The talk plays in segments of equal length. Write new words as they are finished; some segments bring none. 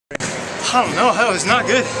I don't know. That was not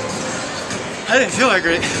good. I didn't feel that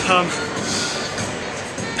great.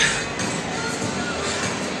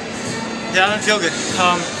 Yeah, I didn't feel good.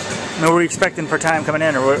 What were you expecting for time coming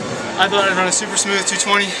in, or what? I thought I'd run a super smooth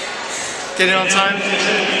 220, get in on time.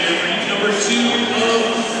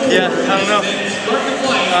 Yeah, I don't know.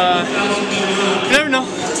 You never know.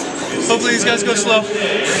 Hopefully these guys go slow.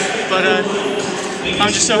 But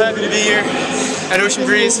I'm just so happy to be here at Ocean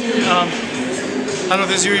Breeze. I don't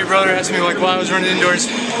know if this is you or your brother asked me like why I was running indoors.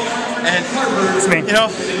 And It's me. you know,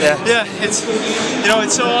 yeah, it's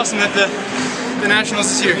it's so awesome that the Nationals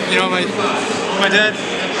is here. You know, my dad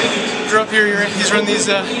grew up here. He's run these.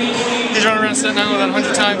 He's run around Staten Island about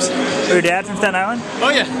 100 times. Oh, your dad's from Staten Island? Oh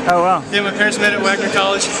yeah. Oh wow. Yeah, my parents met at Wagner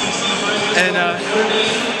College, and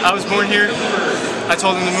I was born here. I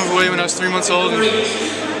told him to move away when I was 3 months old, and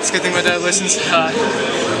it's a good thing my dad listens.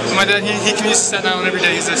 My dad, he commutes to Staten Island every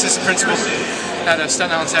day. He's the assistant principal at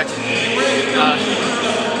Staten Island Tech.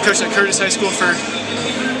 Coached at Curtis High School for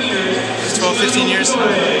 12, 15 years.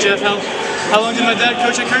 Jeff, how long did my dad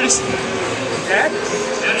coach at Curtis? Dad?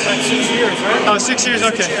 Like 6 years, right? Oh, 6 years,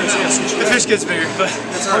 okay. 6 years, yeah, 6 years. The fish gets bigger, but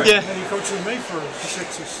that's right. Yeah. And he coached with me for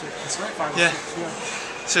 6 or 6. That's right, 5 or 6. Yeah.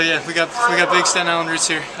 So yeah, we got big Staten Island roots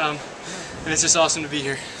here, and it's just awesome to be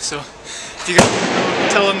here. So if you guys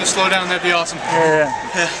tell them to slow down, that'd be awesome. Yeah.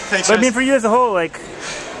 Yeah, thanks. But Guys. I mean, for you as a whole, like,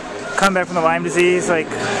 coming back from the Lyme disease, like,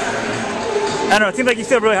 I don't know, it seems like you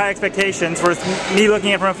still have really high expectations, whereas me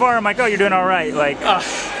looking at it from afar, I'm like, oh, you're doing all right. Like,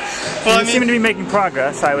 well, you seem to be making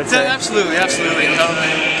progress, I would say. Absolutely, absolutely.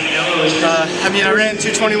 I mean, I ran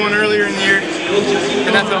 221 earlier in the year,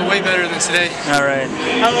 and that felt way better than today. All right.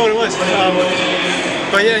 I don't know what it was,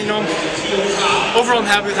 but yeah, you know, overall I'm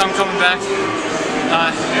happy with how I'm coming back.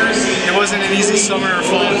 It wasn't an easy summer or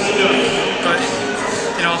fall, but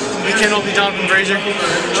you know, we can't all be Donovan Brazier,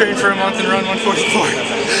 train for a month and run 144.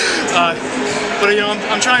 But you know,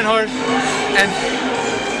 I'm trying hard, and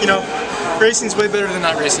you know, racing's way better than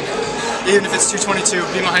not racing. Even if it's 222,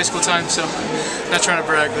 beat my high school time, so not trying to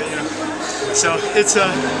brag, but you know. So it's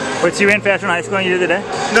What, you ran faster in high school than you did today?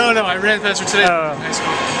 No, I ran faster today Oh. in high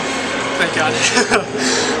school. Thank God.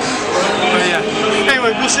 But yeah.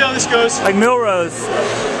 Anyway, we'll see how this goes. Like Milrose.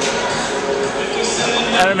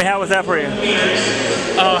 I mean, how was that for you?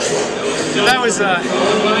 That was a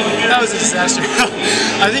disaster.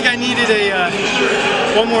 I think I needed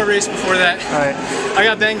one more race before that. All right. I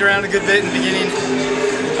got banged around a good bit in the beginning.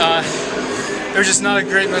 It was just not a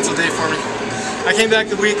great mental day for me. I came back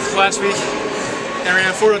last week and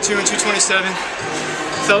ran 402 and 227.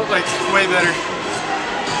 Felt like way better.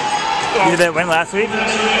 You did that win last week?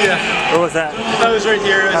 Yeah. Where was that? I was right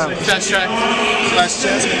here. It was like fast track last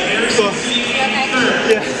chance. Cool.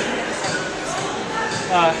 Yeah.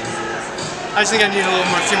 I just think I need a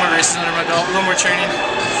few more races under my belt, a little more training.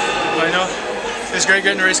 But I know it was great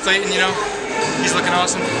getting to race Clayton. You know, he's looking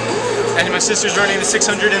awesome. And my sister's running the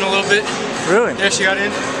 600 in a little bit. Really? Yeah, she got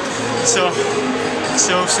in. So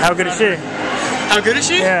how good is she? How good is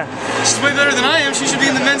she? Yeah. She's way better than I am. She should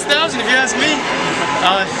be in the men's 1,000 if you ask me.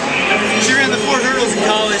 She ran the 4 hurdles in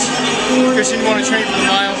college because she didn't want to train for the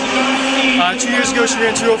mile. 2 years ago she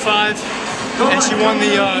ran 205 and she won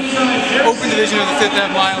the open division of the 5th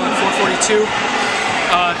Ave mile in 442.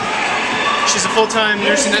 She's a full-time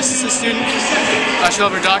nurse anesthetist student. She'll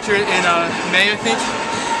have her doctorate in May, I think.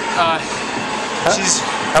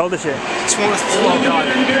 How old is she? Oh God.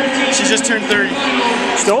 She just turned 30.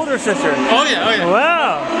 She's the older sister. Oh yeah, oh yeah.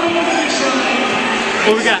 Wow.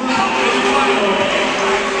 What we got?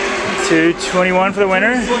 221 for the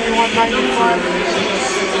winner.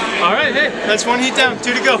 21.95. All right, hey, that's 1 heat down,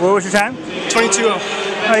 2 to go. What was your time? 22-0.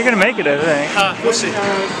 Oh, you're gonna make it, I think. We'll see.